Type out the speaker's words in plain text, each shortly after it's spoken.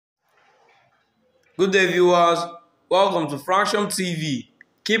Good day, viewers. Welcome to Fraction TV.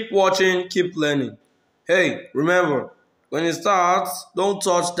 Keep watching, keep learning. Hey, remember, when it starts, don't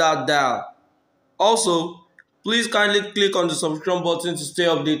touch that dial. Also, please kindly click on the subscription button to stay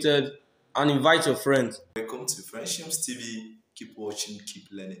updated and invite your friends. Welcome to Friendships TV. Keep watching, keep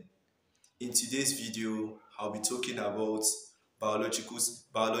learning. In today's video, I'll be talking about biology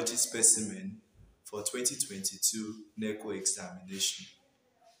specimen for 2022 Neco examination.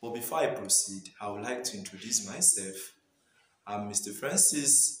 But before I proceed, I would like to introduce myself. I'm Mr.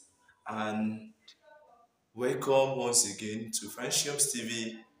 Francis, and welcome once again to Friendships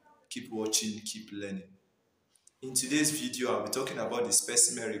TV. Keep watching, keep learning. In today's video, I'll be talking about the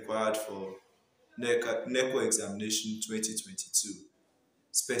specimen required for Neco examination 2022.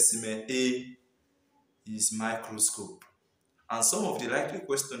 Specimen A is microscope. And some of the likely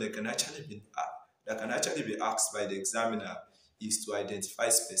questions that can actually be asked by the examiner is to identify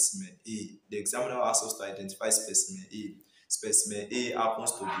specimen A. The examiner asks us to identify specimen A. Specimen A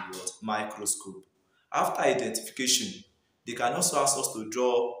happens to be what? Microscope. After identification, they can also ask us to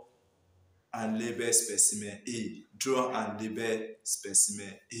draw and label specimen A. Draw and label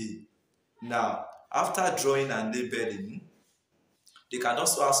specimen A. Now, after drawing and labeling, they can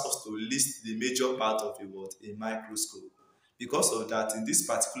also ask us to list the major part of a microscope. Because of that, in this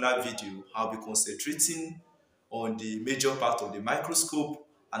particular video, I'll be concentrating on the major part of the microscope,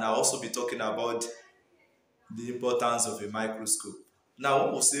 and I'll also be talking about the importance of a microscope.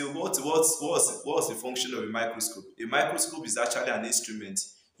 Now, we'll say, what's the function of a microscope? A microscope is actually an instrument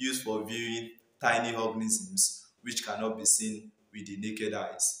used for viewing tiny organisms which cannot be seen with the naked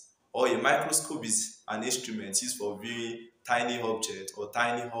eyes. Or a microscope is an instrument used for viewing tiny objects or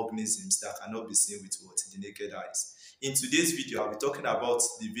tiny organisms that cannot be seen with the naked eyes. In today's video, I'll be talking about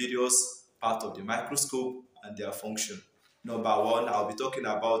the various parts of the microscope and their function. Number one, I'll be talking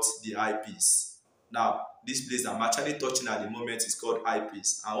about the eyepiece. Now, this place I'm actually touching at the moment is called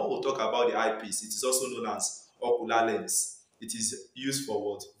eyepiece. And when we'll talk about the eyepiece, it is also known as ocular lens. It is used for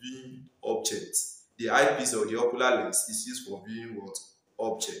what? Viewing objects. The eyepiece or the ocular lens is used for viewing what?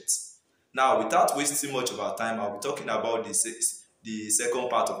 Objects. Now, without wasting much of our time, I'll be talking about the second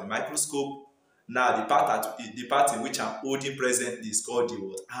part of the microscope. Now, the part in which I'm holding presently is called the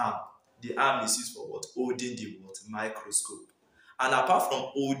what? Arm. The arm is used for what? Holding the what? Microscope. And apart from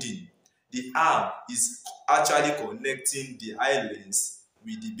holding, the arm is actually connecting the eye lens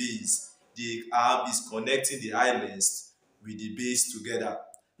with the base. The arm is connecting the eye lens with the base together.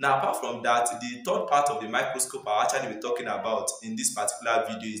 Now, apart from that, the third part of the microscope I'll actually be talking about in this particular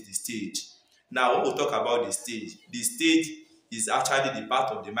video is the stage. Now, when we talk about the stage is actually the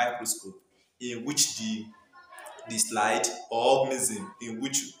part of the microscope in which the slide or organism in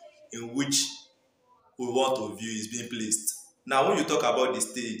which we want to view is being placed. Now, when you talk about the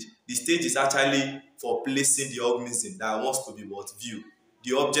stage is actually for placing the organism that wants to be viewed.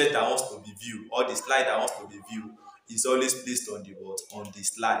 The object that wants to be viewed or the slide that wants to be viewed is always placed on the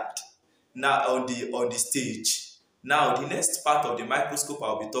slide. Now, on the stage. Now, the next part of the microscope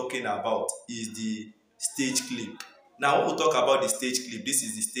I'll be talking about is the stage clip. Now, when we talk about the stage clip, this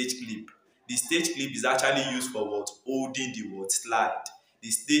is the stage clip. The stage clip is actually used for what? Holding the slide. The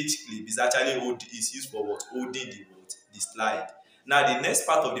stage clip is actually used for what? Holding the slide. Now, the next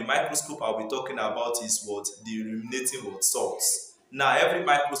part of the microscope I'll be talking about is the illuminating source. Now, every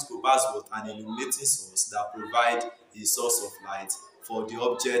microscope has an illuminating source that provides a source of light for the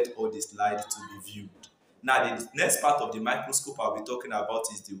object or the slide to be viewed. Now, the next part of the microscope I'll be talking about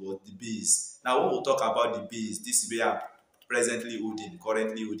is the base. Now, when we talk about the base, this is where I'm currently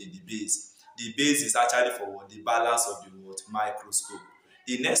holding the base. The base is actually for the balance of the microscope.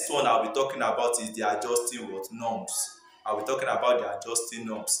 The next one I'll be talking about is the adjusting knobs. I'll be talking about the adjusting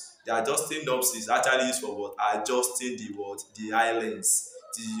knobs. The adjusting knobs is actually used for adjusting the eye lens.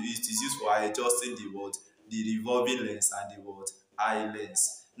 It is used for adjusting the revolving lens and the eye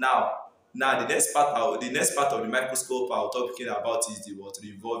lens. Now the next part of the microscope I'll talking about is the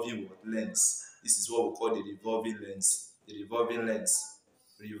revolving lens. This is what we call the revolving lens. The revolving lens.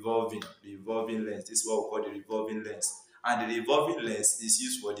 Revolving lens. This is what we call the revolving lens. And the revolving lens is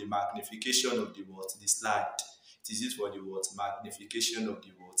used for the magnification of the slide. It is used for the magnification of the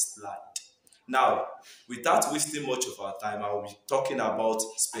slide. Now, without wasting much of our time, I will be talking about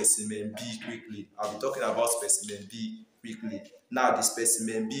specimen B quickly. I'll be talking about specimen B quickly. Now, the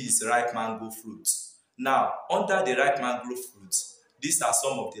specimen B is ripe mango fruit. Now, under the ripe mango fruit, these are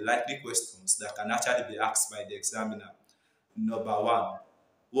some of the likely questions that can actually be asked by the examiner. Number one,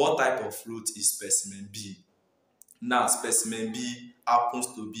 what type of fruit is specimen B? Now, specimen B happens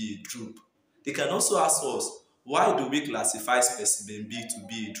to be a drupe. They can also ask us, why do we classify specimen B to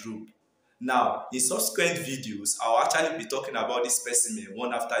be a drupe? Now, in subsequent videos, I'll actually be talking about this specimen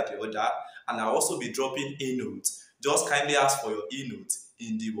one after the other, and I'll also be dropping a note. Just kindly ask for your e-note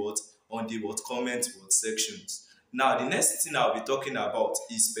in the on the comment sections. Now, the next thing I'll be talking about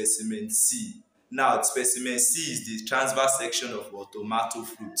is specimen C. Now, specimen C is the transverse section of tomato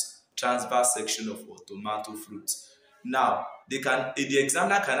fruit. Transverse section of tomato fruit. Now, the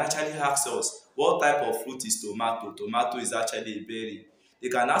examiner can actually ask us what type of fruit is tomato. Tomato is actually a berry. They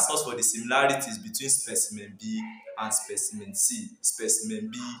can ask us for the similarities between specimen B and specimen C.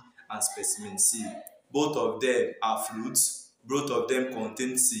 Specimen B and specimen C. Both of them are fruits. Both of them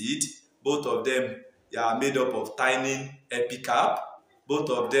contain seed. Both of them are made up of tiny epicap. Both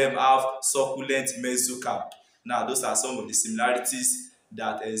of them have succulent mesocap. Now, those are some of the similarities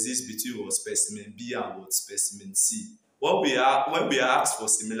that exist between specimen B and specimen C. When we are asked for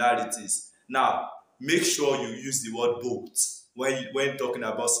similarities, now make sure you use the word both. When talking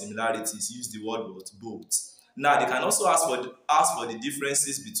about similarities, use the word both. Now, they can also ask for the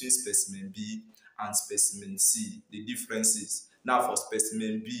differences between specimen B and specimen C. The differences. Now, for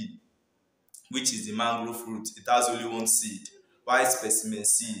specimen B, which is the mangrove fruit, it has only one seed, while specimen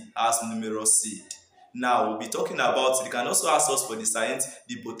C has numerous seed. Now, we'll be talking about, they can also ask us for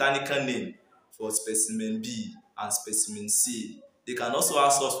the botanical name for specimen B and specimen C. They can also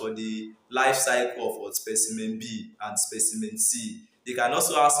ask us for the life cycle of specimen B and specimen C. They can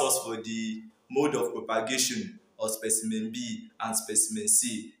also ask us for the mode of propagation of specimen B and specimen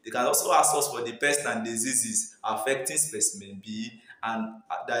C. They can also ask us for the pests and diseases affecting specimen B and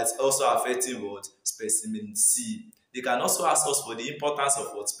that's also affecting specimen C. They can also ask us for the importance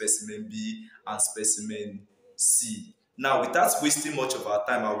of specimen B and specimen C. Now, without wasting much of our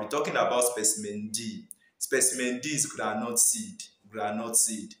time, I'll be talking about specimen D. Specimen D is groundnut seed. Groundnut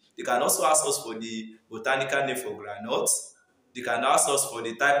seed. They can also ask us for the botanical name for groundnut. They can ask us for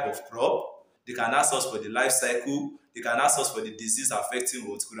the type of crop. They can ask us for the life cycle. They can ask us for the disease affecting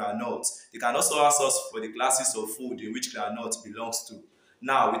groundnut. They can also ask us for the classes of food in which groundnut belongs to.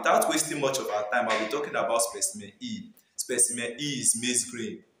 Now, without wasting much of our time, I'll be talking about specimen E. Specimen E is maize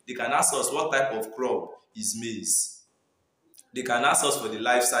grain. They can ask us what type of crop is maize. They can ask us for the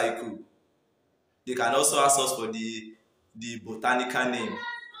life cycle. They can also ask us for the botanical name.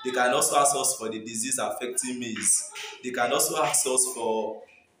 They can also ask us for the disease affecting maize. They can also ask us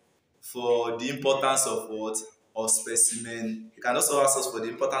for the importance of specimen. They can also ask us for the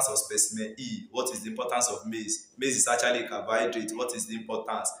importance of specimen E. What is the importance of maize? Maize is actually a carbohydrate. What is the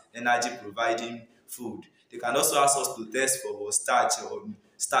importance? Energy providing food. They can also ask us to test for starch or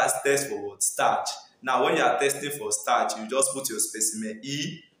test for starch. Now, when you are testing for starch, you just put your specimen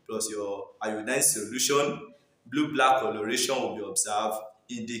E plus your iodine solution. Blue-black coloration will be observed,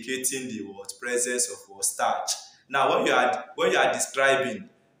 indicating the presence of starch. Now, when you are describing,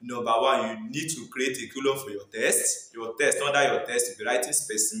 number one, you need to create a column for your test. Under your test, you'll be writing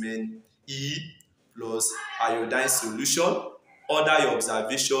specimen E plus iodine solution. Under your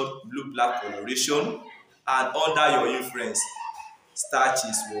observation, blue-black coloration, and under your inference, starch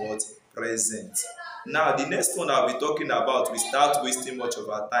is present. Now, the next one I'll be talking about, without wasting much of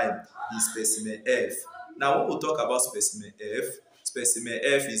our time, is specimen F. Now, when we talk about specimen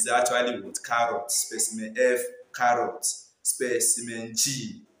F is actually carrot. Specimen F carrot. Specimen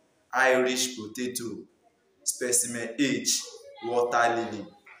G Irish potato. Specimen H water lily.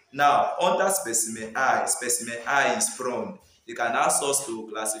 Now, under specimen I is prawn. They can ask us to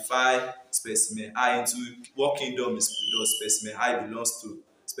classify specimen I into what kingdom does specimen I belongs to.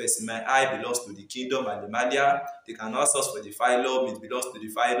 Specimen I belongs to the kingdom Animalia. They can ask us for the phylum. It belongs to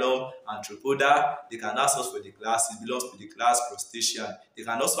the phylum Arthropoda. They can ask us for the class. It belongs to the class Crustacean. They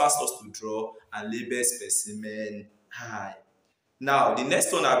can also ask us to draw and label specimen I. Now, the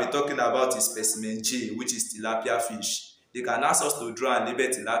next one I'll be talking about is specimen J, which is tilapia fish. They can ask us to draw and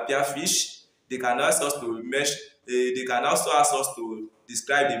label tilapia fish. They can ask us to they can also ask us to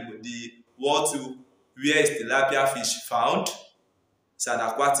describe where is tilapia fish found. It's an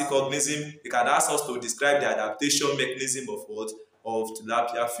aquatic organism. They can ask us to describe the adaptation mechanism of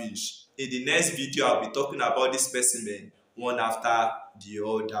tilapia fish. In the next video, I'll be talking about this specimen one after the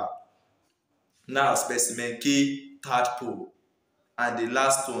other. Now, specimen K Tadpole. And the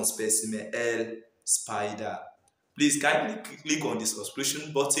last one, specimen L Spider. Please kindly click on the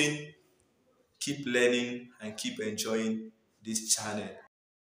subscription button. Keep learning and keep enjoying this channel.